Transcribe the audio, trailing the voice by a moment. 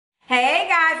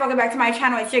guys, welcome back to my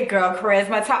channel. It's your girl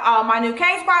Charisma. To all my new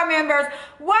K Squad members,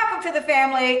 welcome to the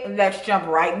family. Let's jump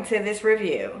right into this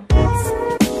review.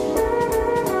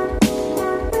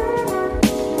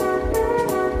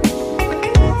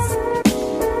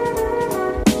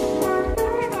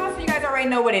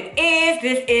 Know what it is.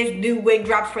 This is new wig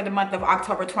drops for the month of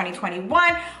October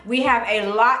 2021. We have a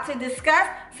lot to discuss,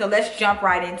 so let's jump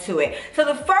right into it. So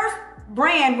the first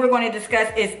brand we're going to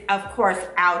discuss is, of course,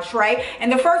 OUTRE.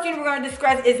 And the first unit we're going to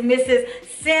discuss is Mrs.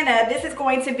 Senna. This is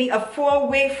going to be a full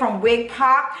wig from Wig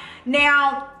Pop.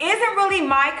 Now, isn't really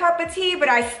my cup of tea, but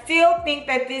I still think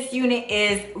that this unit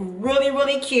is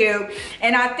really cute.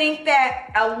 And I think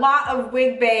that a lot of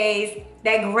wig bays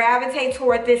that gravitate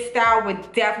toward this style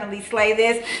would definitely slay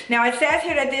this. Now it says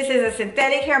here that this is a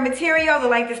synthetic hair material. The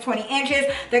length is 20 inches.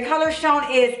 The color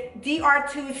shown is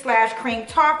DR2/cream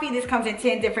toffee. This comes in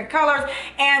 10 different colors.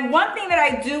 And one thing that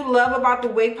I do love about the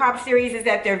Wig Pop series is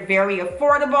that they're very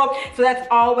affordable. So that's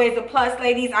always a plus,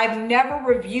 ladies. I've never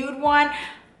reviewed one.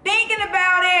 Thinking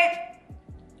about it,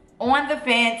 on the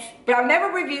fence, but I've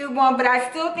never reviewed one, but I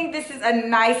still think this is a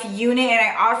nice unit. And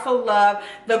I also love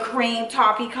the cream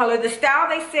toffee color. The style,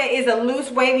 they said, is a loose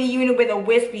wavy unit with a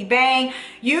wispy bang.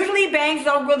 Usually bangs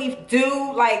don't really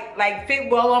do like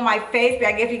fit well on my face, but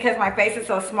I guess because my face is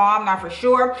so small, I'm not for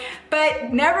sure.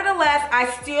 But nevertheless, I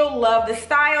still love the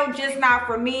style, just not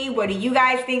for me. What do you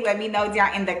guys think? Let me know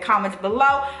down in the comments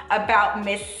below about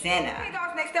Miss Senna. Okay,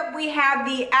 guys, next up we have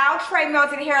the OUTRE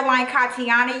Melted Hairline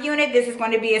Katiana unit. This is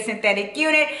going to be a synthetic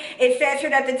unit. It says here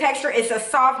that the texture is a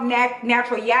soft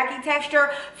natural yaki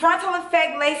texture. Frontal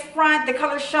effect lace front. The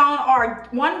colors shown are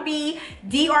 1B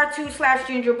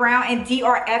DR2/ginger brown and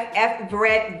DRFF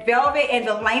red velvet, and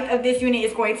the length of this unit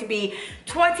is going to be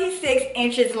 26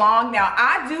 inches long. Now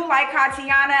I do like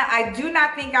Katiana. I do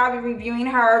not think I'll be reviewing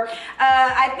her.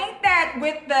 I think that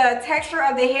with the texture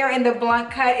of the hair and the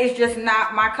blunt cut is just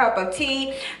not my cup of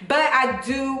tea, but I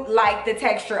do like the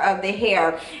texture of the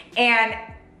hair. And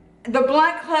the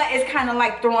blunt cut is kind of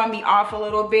like throwing me off a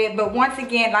little bit, but once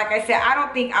again, like I said, I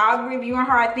don't think I'll be reviewing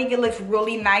her. I think it looks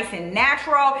really nice and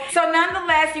natural. So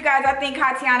nonetheless, you guys, I think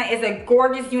Katiana is a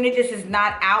gorgeous unit. This is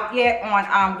not out yet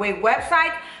on wig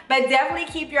websites, but definitely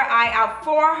keep your eye out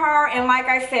for her. And like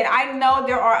I said, I know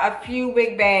there are a few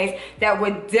wig bays that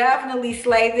would definitely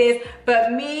slay this,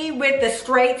 but me with the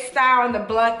straight style and the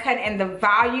blunt cut and the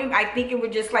volume, I think it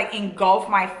would just like engulf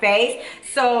my face.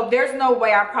 So there's no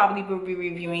way I probably will be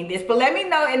reviewing this. But let me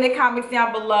know in the comments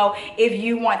down below if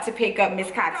you want to pick up Miss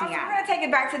Katiana. We're going to take it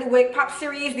back to the Wig Pop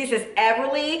series. This is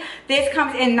Everly. This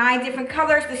comes in 9 different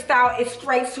colors. The style is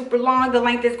straight, super long. The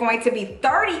length is going to be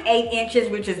 38 inches,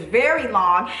 which is very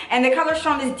long. And the color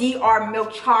shown is DR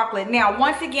Milk Chocolate. Now,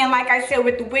 once again, like I said,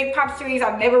 with the Wig Pop series,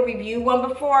 I've never reviewed one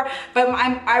before, but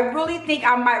I really think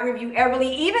I might review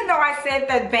Everly, even though I said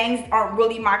that bangs aren't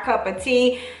really my cup of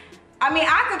tea. I mean,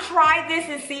 I could try this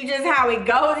and see just how it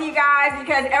goes, you guys,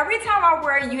 because every time I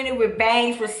wear a unit with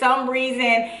bangs, for some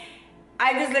reason,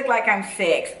 I just look like I'm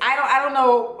 6. I don't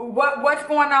know what's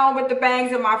going on with the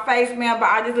bangs in my face, man, but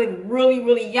I just look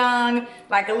really young,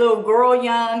 like a little girl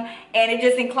young, and it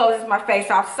just encloses my face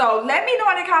off. So let me know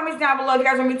in the comments down below if you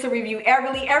guys want me to review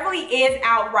Everly. Everly is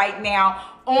out right now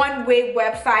on wig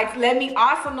websites. Let me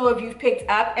also know if you've picked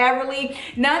up Everly.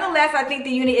 Nonetheless, I think the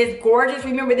unit is gorgeous.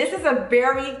 Remember, this is a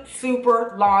very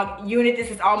super long unit. This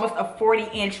is almost a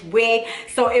 40-inch wig.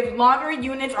 So if longer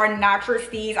units are not your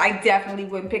steez, I definitely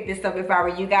wouldn't pick this up if I were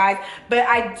you guys. But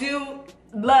I do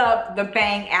love the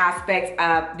bang aspect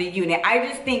of the unit. I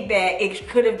just think that it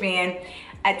could have been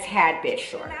a tad bit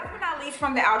shorter. Last but not least,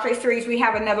 from the OUTRE series, we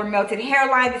have another melted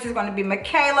hairline. This is going to be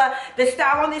Michaela. The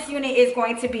style on this unit is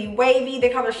going to be wavy. The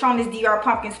color shown is DR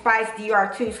Pumpkin Spice,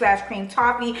 DR2/cream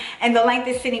toffee, and the length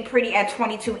is sitting pretty at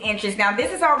 22 inches. Now,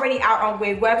 this is already out on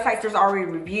wig websites. There's already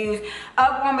reviews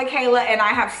of one Michaela, and I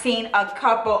have seen a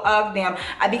couple of them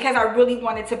because I really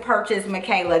wanted to purchase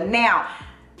Michaela. Now,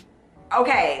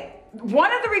 okay,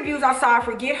 one of the reviews I saw, I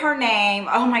forget her name.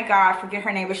 Oh my God, I forget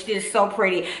her name, but she did so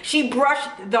pretty. She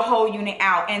brushed the whole unit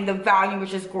out, and the volume was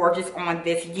just gorgeous on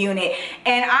this unit.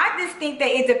 And I just think that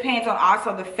it depends on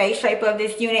also the face shape of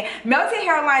this unit. Melted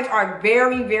hairlines are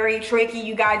very tricky,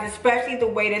 you guys, especially the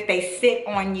way that they sit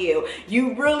on you.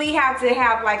 You really have to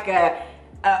have like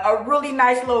a really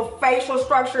nice little facial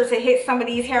structure to hit some of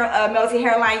these melted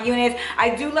hairline units.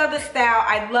 I do love the style.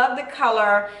 I love the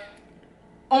color.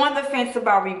 On the fence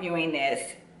about reviewing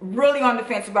this. really on the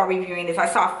fence about reviewing this. I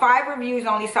saw 5 reviews,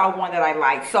 only saw 1 that I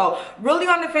liked. So really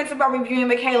on the fence about reviewing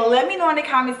Michaela. Let me know in the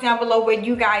comments down below what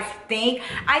you guys think.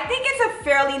 I think it's a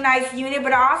fairly nice unit,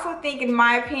 but I also think, in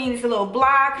my opinion, it's a little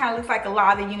blah. Kind of looks like a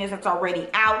lot of the units that's already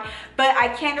out. But I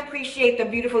can appreciate the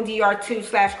beautiful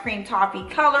DR2/cream toffee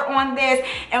color on this.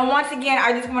 And once again,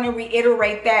 I just want to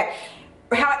reiterate that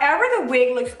however the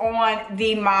wig looks on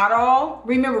the model,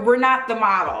 remember, we're not the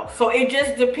model. So it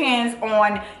just depends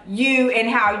on you and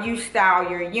how you style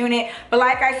your unit. But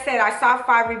like I said, I saw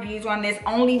 5 reviews on this.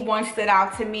 Only 1 stood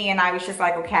out to me, and I was just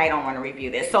like, okay, I don't want to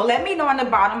review this. So let me know in the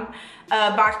bottom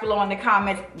box below in the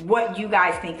comments what you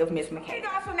guys think of Miss Michaela.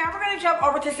 So now we're going to jump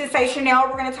over to Sensationelle.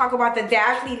 We're going to talk about the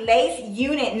Dashley Lace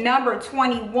unit number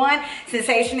 21.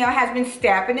 Sensationelle has been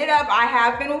stepping it up. I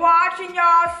have been watching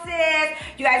y'all, sis.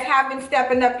 You guys have been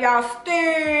stepping up y'all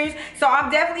stews. So I'm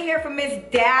definitely here for Miss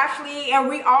Dashley, and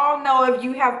we all know, if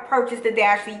you have purchased the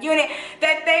Dashley unit,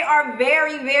 that they are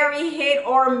very, very hit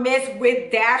or miss with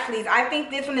Dashleys. I think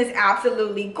this one is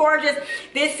absolutely gorgeous.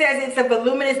 This says it's a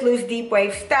voluminous loose deep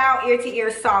wave style, ear to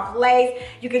ear soft lace.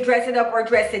 You can dress it up or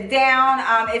dress it down.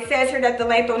 It says here that the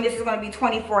length on this is going to be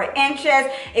 24 inches.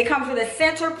 It comes with a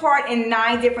center part in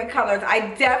 9 different colors.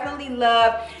 I definitely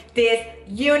love this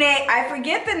unit. I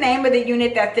forget the name of the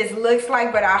unit that this looks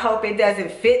like, but I hope it doesn't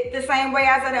fit the same way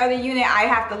as that other unit. I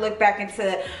have to look back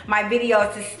into my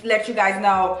videos to let you guys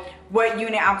know what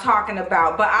unit I'm talking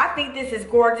about. But I think this is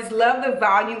gorgeous. Love the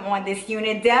volume on this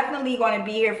unit. Definitely going to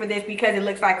be here for this because it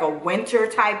looks like a winter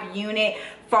type unit,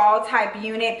 fall type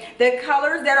unit. The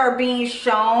colors that are being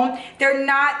shown,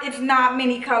 it's not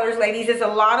many colors, ladies. There's a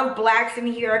lot of blacks in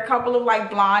here, a couple of like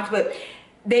blondes, but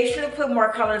they should have put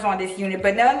more colors on this unit.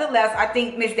 But nonetheless, I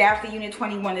think Miss Dashley Unit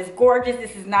 21 is gorgeous.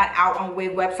 This is not out on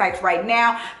wig websites right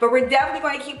now, but we're definitely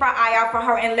going to keep our eye out for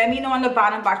her. And let me know in the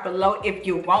bottom box below if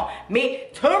you want me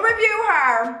to review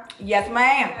her. Yes,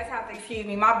 ma'am. You guys have to excuse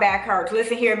me. My back hurts.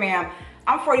 Listen here, ma'am.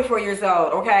 I'm 44 years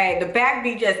old, okay? The back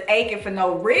be just aching for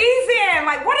no reason.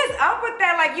 Like, what is up with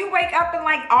that? Like, you wake up and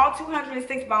like all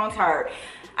 206 bones hurt.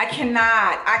 I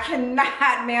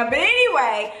cannot, ma'am. But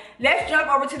anyway, let's jump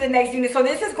over to the next unit. So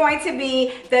this is going to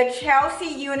be the Chelsea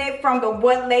unit from the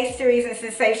What Lace series in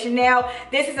Sensationelle.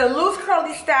 This is a loose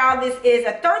curly style. This is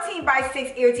a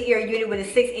 13x6 ear-to-ear unit with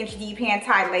a 6-inch deep hand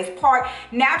tied lace part.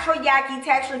 Natural yaki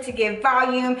texture to give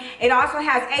volume. It also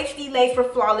has HD lace for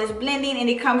flawless blending, and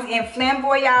it comes in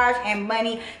flamboyage and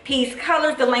money piece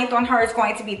colors. The length on her is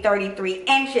going to be 33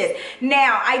 inches.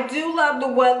 Now, I do love the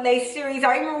What Lace series.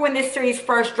 I remember when this series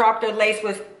first dropped, their lace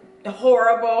was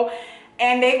horrible.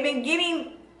 And they've been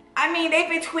getting, they've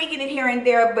been tweaking it here and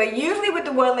there, but usually with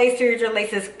the What Lace series, your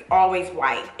lace is always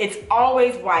white. It's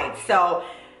always white. So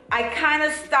I kind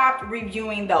of stopped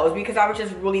reviewing those because I was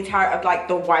just really tired of like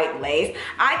the white lace.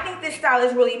 I think this style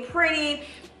is really pretty.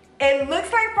 It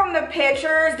looks like from the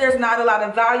pictures, there's not a lot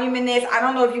of volume in this. I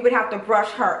don't know if you would have to brush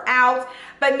her out,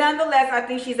 but nonetheless, I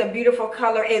think she's a beautiful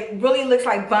color. It really looks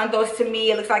like bundles to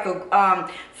me. It looks like a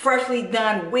freshly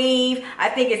done weave. I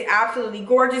think it's absolutely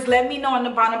gorgeous. Let me know in the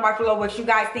bottom box below what you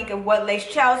guys think of What Lace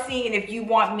Chelsea, and if you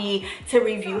want me to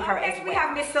review her as well. We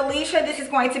have Miss Alicia. This is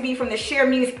going to be from the Sheer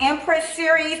Muse Empress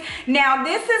series. Now,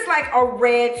 this is like a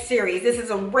red series. This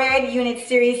is a red unit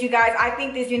series, you guys. I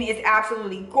think this unit is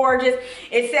absolutely gorgeous.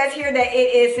 It says here that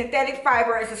it is synthetic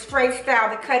fiber. It's a straight style.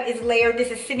 The cut is layered.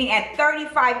 This is sitting at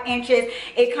 35 inches.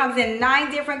 It comes in 9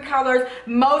 different colors.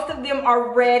 Most of them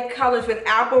are red colors with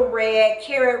apple red,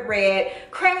 carrot red,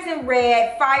 crimson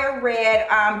red, fire red,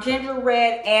 ginger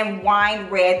red, and wine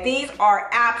red. These are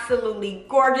absolutely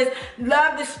gorgeous.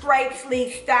 Love the straight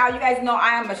sleek style. You guys know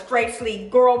I am a straight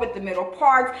sleek girl with the middle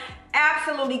parts.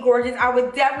 Absolutely gorgeous. I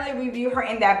would definitely review her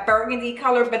in that burgundy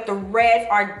color, but the reds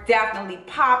are definitely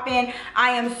popping. I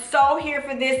am so here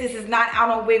for this. This is not out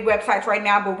on wig websites right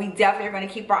now, but we definitely are going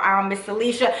to keep our eye on Miss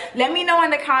Alicia. Let me know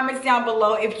in the comments down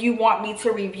below if you want me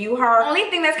to review her. The only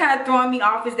thing that's kind of throwing me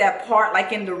off is that part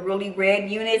like in the really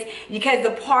red units, because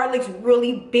the part looks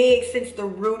really big since the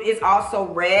root is also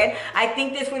red. I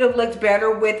think this would have looked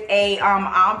better with a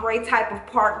ombre type of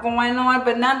part going on,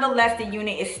 but nonetheless, the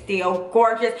unit is still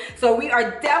gorgeous. So we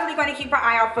are definitely going to keep our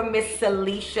eye out for Miss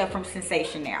Alicia from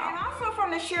Sensationelle. And also from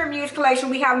the Sheer Muse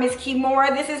collection, we have Miss Kimura.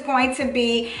 This is going to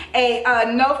be a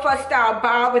no fuss style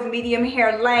bob with medium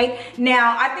hair length.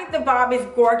 Now, I think the bob is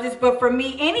gorgeous, but for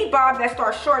me, any bob that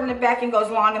starts short in the back and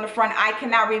goes long in the front, I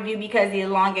cannot review because it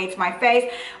elongates my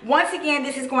face. Once again,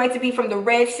 this is going to be from the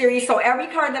red series. So every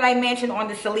color that I mentioned on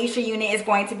the Alicia unit is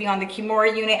going to be on the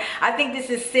Kimura unit. I think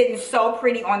this is sitting so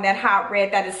pretty on that hot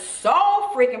red. That is so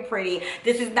freaking pretty.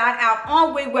 This is not out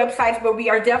on wig websites, but we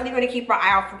are definitely going to keep our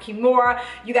eye out for Kimura.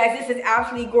 You guys, this is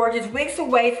absolutely gorgeous. Wigs to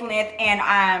waist length,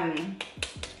 and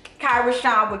Kyra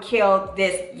Sean would kill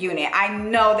this unit. I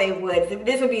know they would.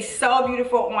 This would be so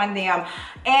beautiful on them.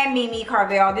 And Mimi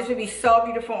Carvel, this would be so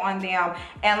beautiful on them.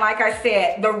 And like I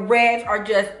said, the reds are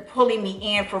just pulling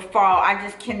me in for fall. I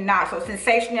just cannot. So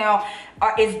Sensational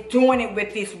is doing it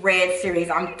with this red series.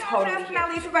 I'm totally here. Now,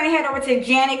 at least we're going to head over to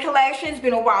Janet Collection. It's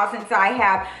been a while since I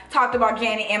have talked about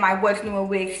Janet in my What's New in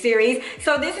Wig series.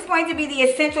 So this is going to be the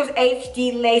Essentials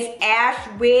HD Lace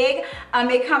Ash Wig.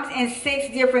 It comes in 6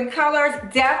 different colors.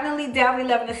 Definitely loving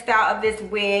the style of this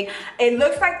wig. It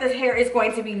looks like the hair is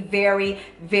going to be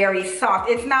very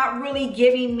soft. It's not really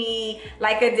giving me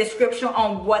like a description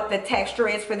on what the texture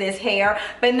is for this hair,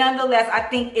 but nonetheless, I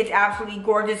think it's absolutely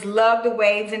gorgeous. Love the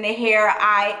waves in the hair.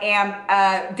 I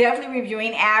am definitely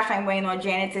reviewing Ash. I'm waiting on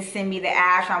Janet to send me the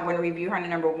Ash. I'm going to review her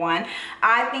number 1.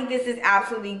 I think this is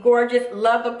absolutely gorgeous.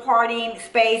 Love the parting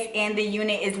space in the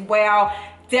unit as well.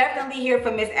 Definitely here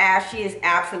for Miss Ash. She is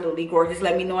absolutely gorgeous.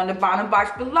 Let me know in the bottom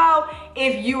box below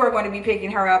if you are going to be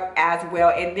picking her up as well.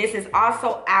 And this is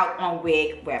also out on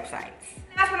wig websites.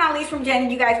 Last but not least from Janet,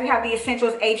 you guys, we have the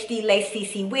Essentials HD Lace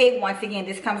CC Wig. Once again,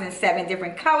 this comes in 7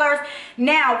 different colors.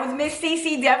 Now, with Miss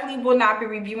CC, definitely will not be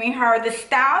reviewing her. The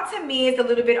style to me is a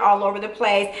little bit all over the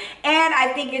place, and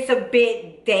I think it's a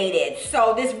bit dated.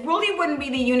 So this really wouldn't be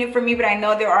the unit for me, but I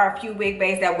know there are a few wig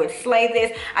bays that would slay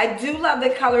this. I do love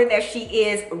the color that she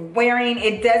is wearing.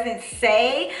 It doesn't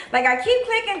say, like, I keep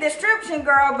clicking description,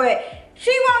 girl, but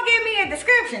she won't give me a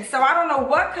description, so I don't know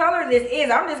what color this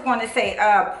is. I'm just going to say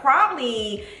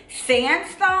probably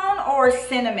sandstone or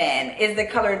cinnamon is the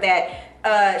color that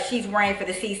she's wearing for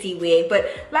the CC wig. But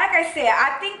like I said,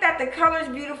 I think that the color is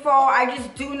beautiful. I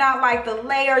just do not like the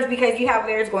layers, because you have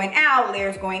layers going out,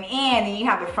 layers going in, and you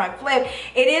have the front flip.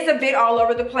 It is a bit all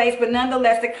over the place, but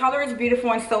nonetheless, the color is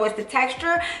beautiful, and so is the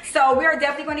texture. So we are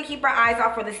definitely going to keep our eyes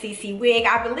out for the CC wig.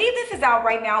 I believe this is out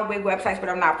right now on wig websites, but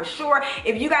I'm not for sure.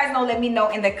 If you guys know, let me know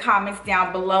in the comments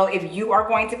down below if you are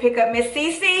going to pick up Miss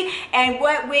CC and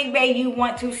what wig bay you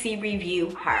want to see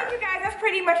review her. Alright, you guys, that's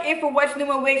pretty much it for What's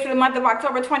New in Wigs for the month of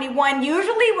October 21.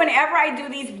 Usually whenever I do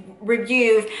these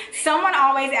reviews, someone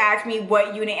always asks me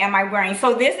what unit am I wearing.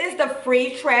 So this is the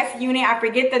FREETRESS unit. I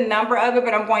forget the number of it,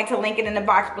 but I'm going to link it in the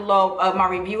box below of my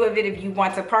review of it if you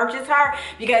want to purchase her,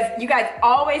 because you guys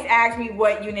always ask me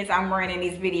what units I'm wearing in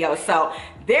these videos. So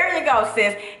there you go,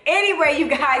 sis. Anyway, you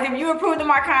guys, if you approved of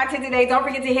my content today, don't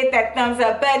forget to hit that thumbs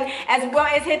up button, as well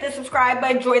as hit the subscribe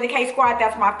button. Join the K Squad.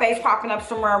 That's my face popping up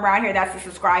somewhere around here. That's the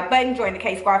subscribe button. Join the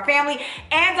K Squad family.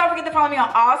 And don't forget to follow me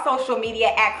on all social media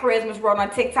at Charisma's World on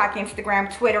TikTok,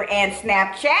 Instagram, Twitter, and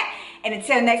Snapchat. And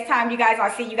until next time, you guys,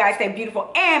 I'll see you guys. Stay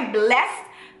beautiful and blessed.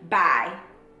 Bye.